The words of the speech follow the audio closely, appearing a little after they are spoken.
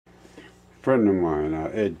Friend of mine,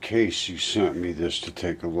 Ed Casey, sent me this to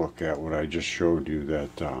take a look at what I just showed you,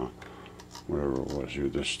 that, whatever it was here,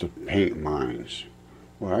 the paint mines.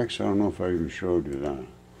 Well, actually, I don't know if I even showed you that.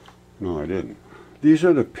 No, I didn't. These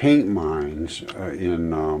are the paint mines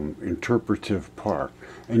in Interpretive Park.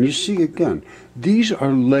 And you see, again, these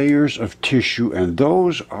are layers of tissue, and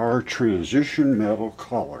those are transition metal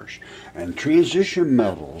colors. And transition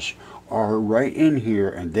metals are right in here,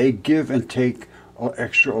 and they give and take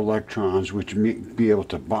extra electrons, which may be able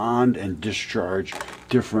to bond and discharge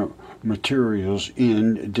different materials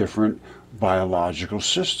in different biological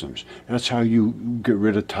systems. That's how you get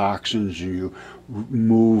rid of toxins, and you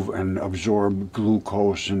move and absorb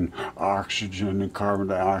glucose and oxygen and carbon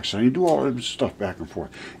dioxide. You do all this stuff back and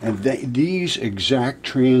forth. And these exact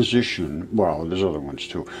transition, well, there's other ones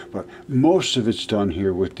too, but most of it's done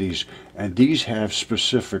here with these, and these have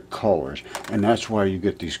specific colors, and that's why you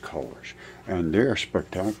get these colors. And they're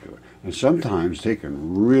spectacular. And sometimes they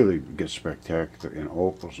can really get spectacular in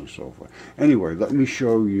opals and so forth. Anyway, let me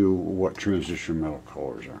show you what transition metal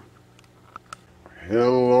colors are.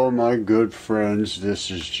 Hello, my good friends. This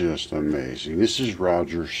is just amazing. This is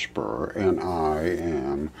Roger Spur, and I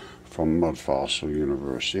am from Mudfossil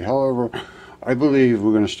University. However, I believe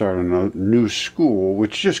we're going to start a new school,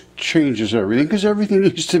 which just changes everything, because everything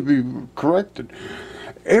needs to be corrected.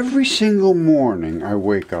 Every single morning I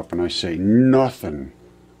wake up and I say, nothing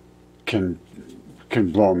can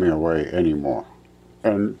blow me away anymore.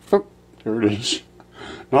 And boop, there it is.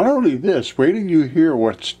 Not only this, wait till you hear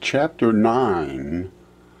what's chapter 9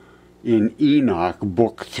 in Enoch,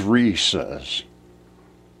 book 3 says.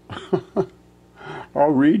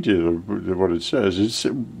 I'll read you what it says.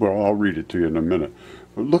 Well, I'll read it to you in a minute.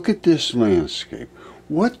 But look at this landscape.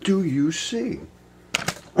 What do you see?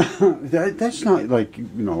 That's not like, you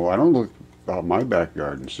know, I don't look out my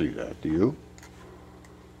backyard and see that, do you?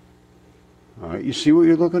 You see what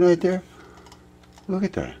you're looking at there? Look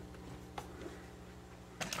at that.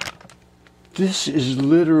 This is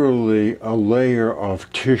literally a layer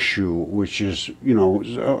of tissue, which is, you know,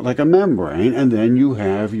 like a membrane, and then you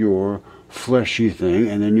have your fleshy thing,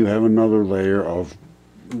 and then you have another layer of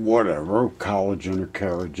whatever, collagen or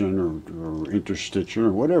keratin or interstitium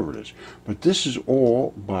or whatever it is. But this is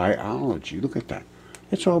all biology. Look at that.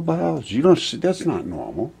 It's all biology. You don't see, that's not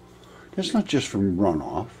normal. That's not just from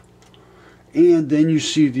runoff. And then you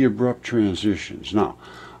see the abrupt transitions. Now,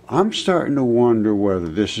 I'm starting to wonder whether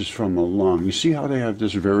this is from a lung. You see how they have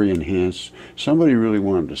this very enhanced? Somebody really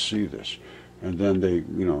wanted to see this. And then they,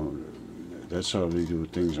 you know, that's how they do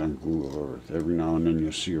things on Google Earth. Every now and then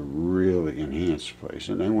you'll see a really enhanced place,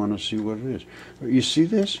 and they want to see what it is. But you see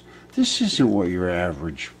this? This isn't what your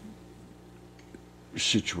average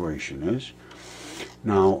situation is.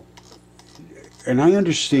 Now, and I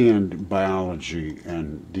understand biology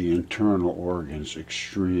and the internal organs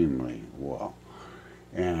extremely well.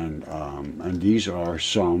 And these are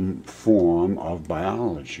some form of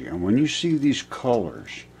biology. And when you see these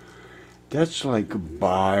colors, that's like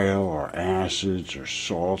bile or acids or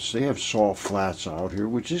salts. They have salt flats out here,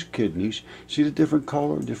 which is kidneys. See the different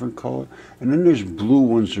color? And then there's blue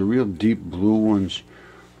ones, the real deep blue ones.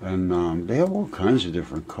 And they have all kinds of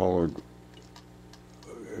different colored,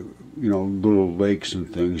 you know, little lakes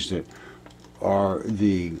and things that are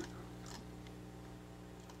the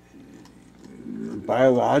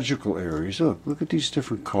biological areas. Look at these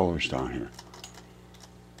different colors down here.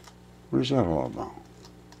 What is that all about?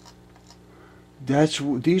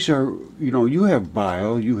 These are, you know, you have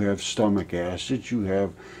bile, you have stomach acids, you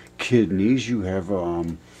have kidneys, you have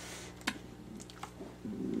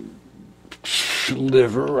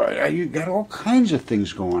liver, right? You got all kinds of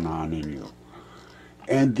things going on in you.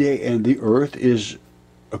 And the earth is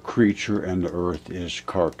a creature, and the earth is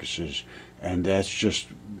carcasses, and that's just,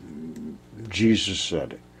 Jesus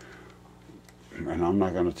said it. And I'm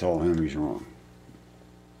not going to tell him he's wrong.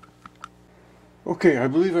 Okay, I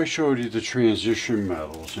believe I showed you the transition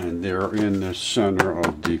metals, and they're in the center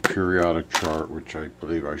of the periodic chart, which I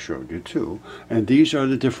believe I showed you too. And these are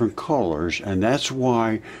the different colors, and that's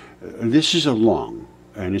why this is a lung,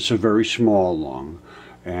 and it's a very small lung.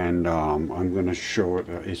 And I'm going to show it.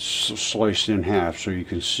 It's sliced in half, so you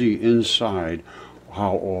can see inside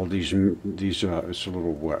how all these it's a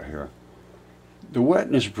little wet here. The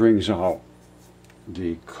wetness brings out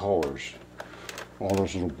the colors. All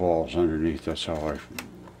those little balls underneath, that's how I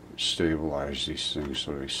stabilize these things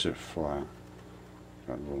so they sit flat.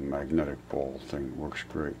 That little magnetic ball thing works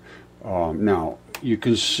great. Now, you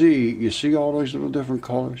see all those little different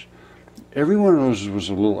colors? Every one of those was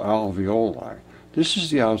a little alveoli. This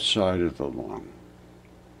is the outside of the lung.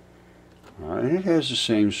 And it has the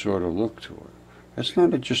same sort of look to it. That's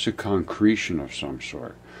not just a concretion of some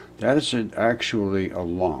sort. That is actually a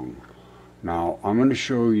lung. Now, I'm going to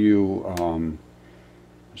show you,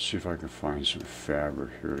 let's see if I can find some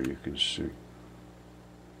fabric here you can see.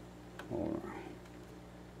 Hold on.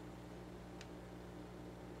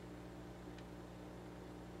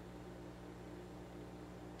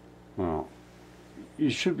 Well, you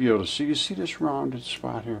should be able to see. You see this rounded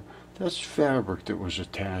spot here? That's fabric that was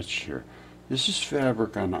attached here. This is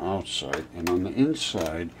fabric on the outside, and on the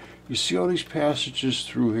inside, you see all these passages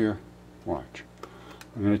through here? Watch.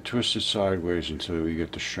 I'm going to twist it sideways until we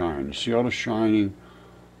get the shine. You see all the shining?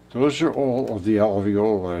 Those are all of the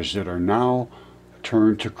alveoli that are now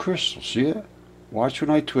turned to crystal. See it? Watch when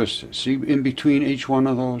I twist it. See in between each one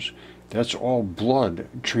of those? That's all blood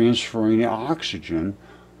transferring the oxygen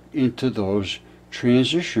into those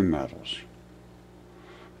transition metals.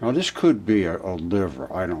 Now this could be a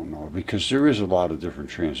liver, I don't know, because there is a lot of different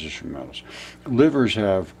transition metals. Livers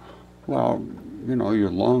have, well, you know, your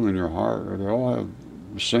lung and your heart, they all have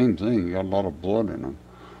the same thing. You got a lot of blood in them.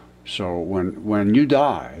 So when you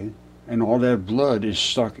die and all that blood is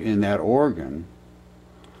stuck in that organ,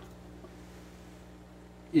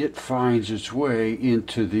 it finds its way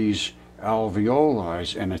into these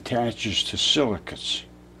alveoli and attaches to silicates,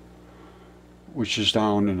 which is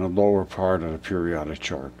down in the lower part of the periodic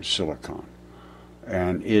chart, silicon.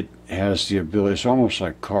 And it has the ability, it's almost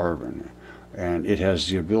like carbon, and it has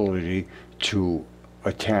the ability to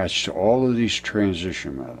attach to all of these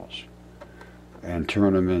transition metals and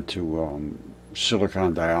turn them into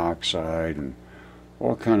silicon dioxide and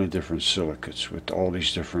all kind of different silicates with all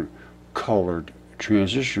these different colored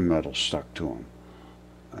transition metals stuck to them.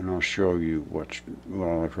 And I'll show you what,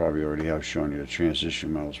 well, I probably already have shown you the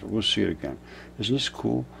transition metals, but we'll see it again. Isn't this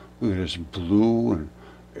cool? Look at this blue and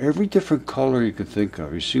every different color you could think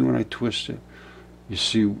of. You see when I twist it? You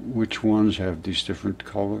see which ones have these different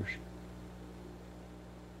colors?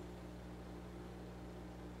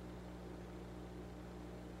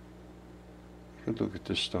 You could look at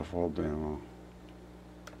this stuff all day long,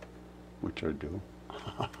 which I do.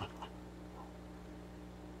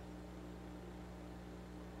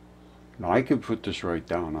 Now I can put this right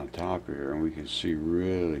down on top here and we can see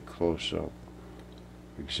really close up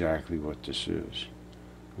exactly what this is.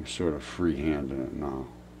 I'm sort of freehanding it now.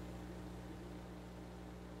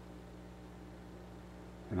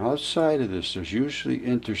 And outside of this there's usually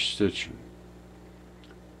interstitium,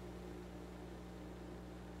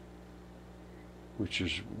 which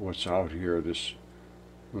is what's out here, this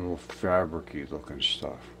little fabric-y looking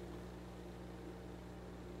stuff.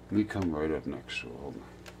 Let me come right up next to it. Hold on.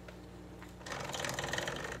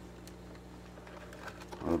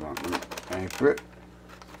 Hold on, let me anchor it.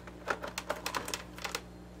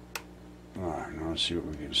 Alright, now let's see what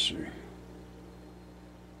we can see.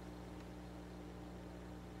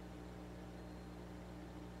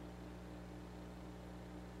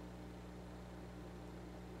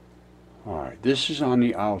 Alright, this is on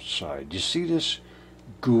the outside. You see this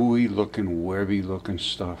gooey looking, webby looking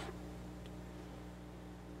stuff?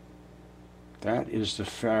 That is the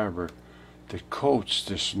fabric that coats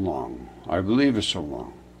this lung. I believe it's a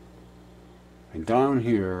lung. And down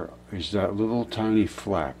here is that little tiny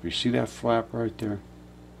flap. You see that flap right there?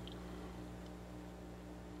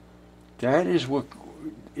 That is what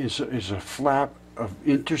is a flap of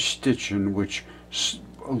interstitium which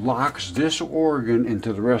locks this organ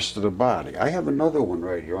into the rest of the body. I have another one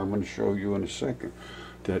right here I'm going to show you in a second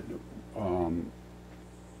that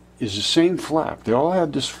is the same flap. They all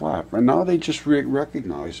have this flap, and now they just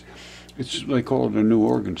recognize it's, they call it a new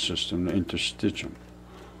organ system, the interstitium.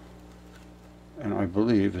 And I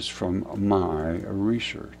believe it's from my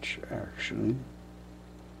research, actually,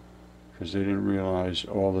 because they didn't realize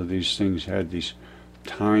all of these things had these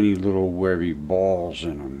tiny little webby balls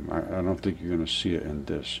in them. I don't think you're going to see it in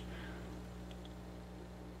this,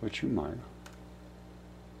 but you might.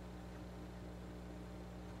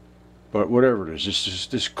 But whatever it is, this is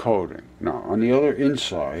this coating. Now, on the other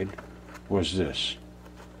inside was this.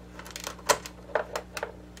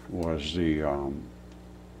 Was the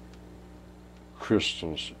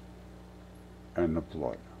crystals and the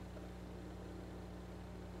blood.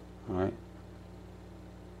 All right?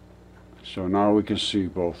 So now we can see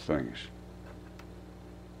both things.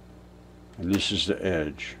 And this is the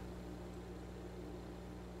edge.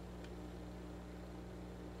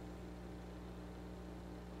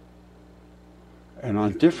 And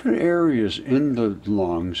on different areas in the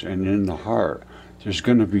lungs and in the heart, there's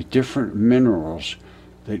going to be different minerals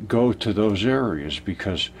that go to those areas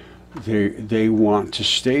because they want to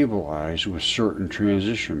stabilize with certain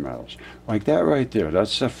transition metals. Like that right there,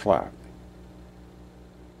 that's the flap.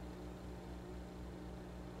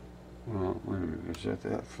 Wait a minute, is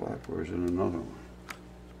that flap or is it another one?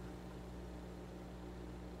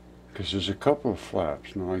 Because there's a couple of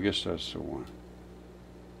flaps. No, I guess that's the one.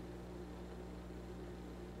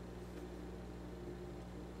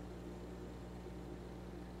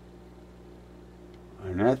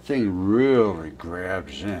 And that thing really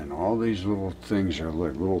grabs in. All these little things are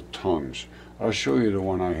like little tongues. I'll show you the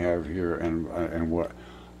one I have here and what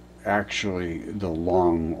actually the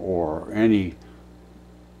lung or any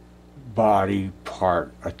body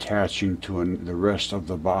part attaching to the rest of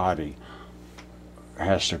the body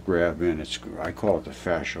has to grab in. I call it the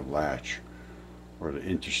fascial latch or the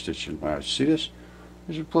interstitium latch. See this?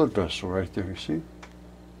 There's a blood vessel right there, you see?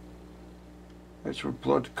 That's where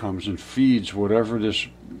blood comes and feeds whatever this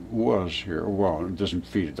was here. Well, it doesn't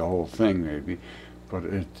feed it the whole thing maybe, but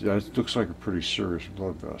it looks like a pretty serious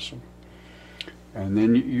blood vessel. And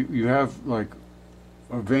then you have like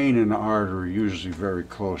a vein and an artery usually very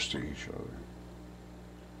close to each other.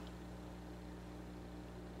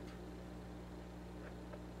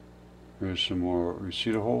 Here's some more. You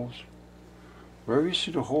see the holes? Wherever you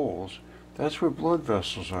see the holes, that's where blood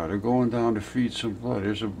vessels are. They're going down to feed some blood.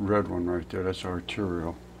 Here's a red one right there. That's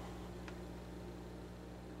arterial.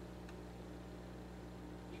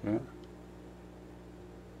 See it?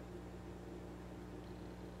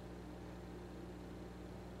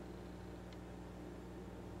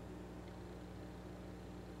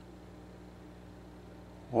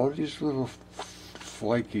 All these little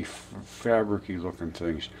flaky, fabric-y looking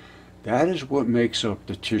things, that is what makes up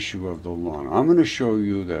the tissue of the lung. I'm going to show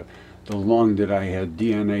you the lung that I had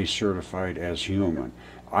DNA certified as human.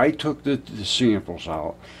 I took the samples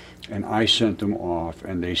out and I sent them off,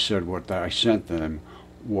 and they said what I sent them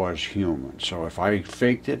was human. So if I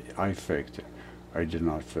faked it, I faked it. I did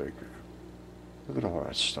not fake it. Look at all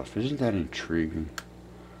that stuff. Isn't that intriguing?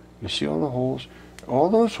 You see all the holes? All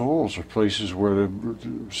those holes are places where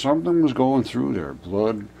something was going through there.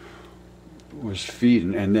 Blood was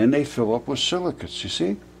feeding, and then they fill up with silicates, you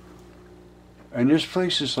see? And there's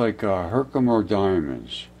places like Herkimer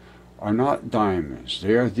diamonds are not diamonds.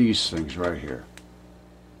 They are these things right here.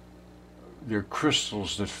 They're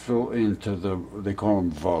crystals that fill into they call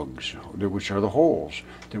them vugs, which are the holes,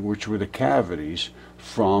 which were the cavities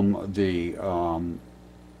from the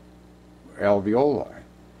alveoli.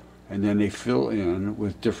 And then they fill in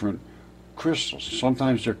with different crystals.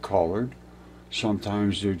 Sometimes they're colored,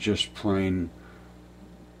 sometimes they're just plain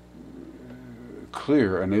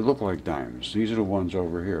clear, and they look like diamonds. These are the ones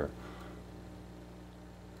over here.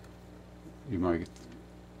 You might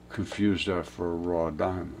confuse that for a raw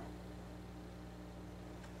diamond.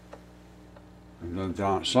 And then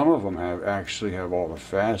down, some of them actually have all the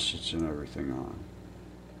facets and everything on.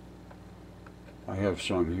 I have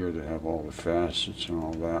some here that have all the facets and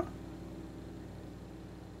all that.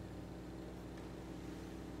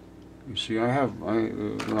 You see,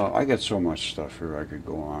 I got so much stuff here I could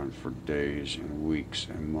go on for days and weeks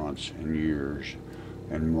and months and years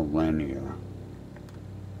and millennia.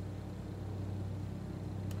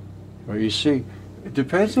 But you see, it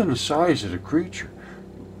depends on the size of the creature.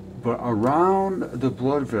 But around the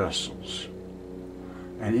blood vessels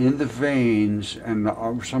and in the veins and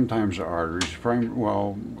sometimes the arteries,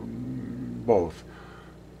 well, both,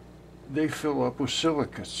 they fill up with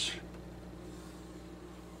silicates.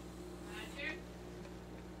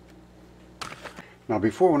 Now,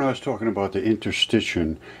 before, when I was talking about the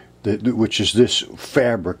interstitium, which is this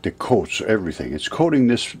fabric that coats everything, it's coating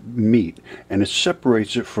this meat, and it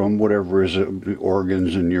separates it from whatever is the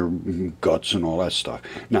organs and your guts and all that stuff.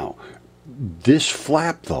 Now, this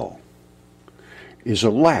flap, though, is a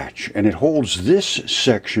latch, and it holds this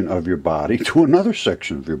section of your body to another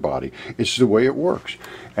section of your body. It's the way it works.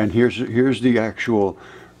 And here's the actual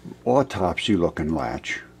autopsy-looking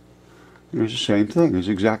latch. Here's the same thing. It's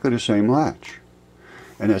exactly the same latch.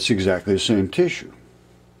 And that's exactly the same tissue.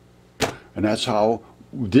 And that's how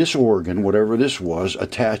this organ, whatever this was,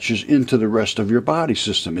 attaches into the rest of your body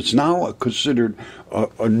system. It's now considered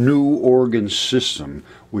a new organ system,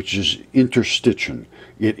 which is interstitium.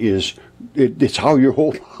 It's how your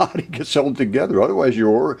whole body gets held together. Otherwise,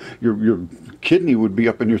 your kidney would be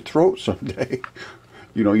up in your throat someday.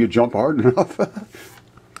 You know, you jump hard enough.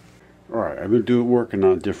 All right, I've been working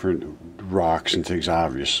on different rocks and things,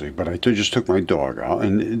 obviously, but I just took my dog out,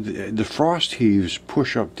 and the frost heaves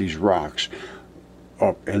push up these rocks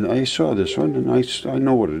up, and I saw this one, and I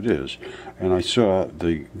know what it is, and I saw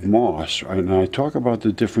the moss, and I talk about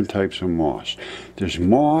the different types of moss. There's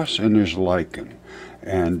moss and there's lichen,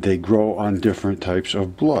 and they grow on different types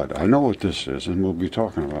of blood. I know what this is, and we'll be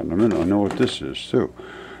talking about it in a minute. I know what this is, too.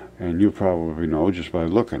 And you probably know just by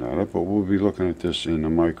looking at it, but we'll be looking at this in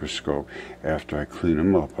the microscope after I clean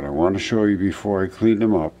them up. But I want to show you before I clean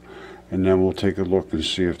them up, and then we'll take a look and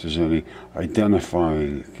see if there's any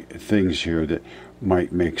identifying things here that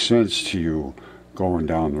might make sense to you going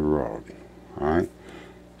down the road. All right.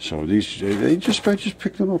 So these, I just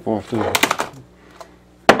picked them up off the.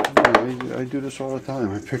 I do this all the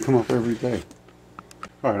time. I pick them up every day.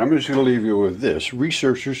 All right, I'm just going to leave you with this.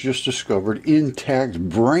 Researchers just discovered intact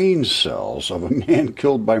brain cells of a man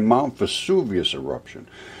killed by Mount Vesuvius eruption.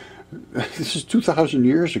 This is 2,000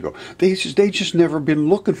 years ago. They just never been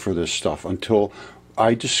looking for this stuff until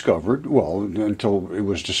I discovered, well, until it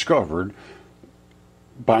was discovered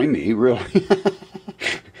by me, really,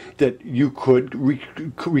 that you could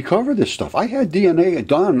recover this stuff. I had DNA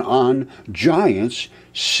done on giants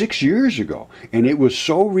 6 years ago, and it was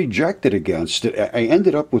so rejected against it, I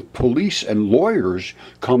ended up with police and lawyers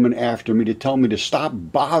coming after me to tell me to stop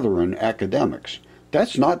bothering academics.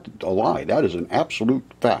 That's not a lie. That is an absolute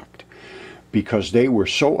fact, because they were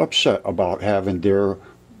so upset about having their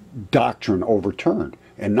doctrine overturned,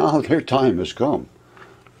 and now their time has come.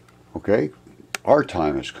 Okay? Our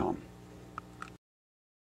time has come.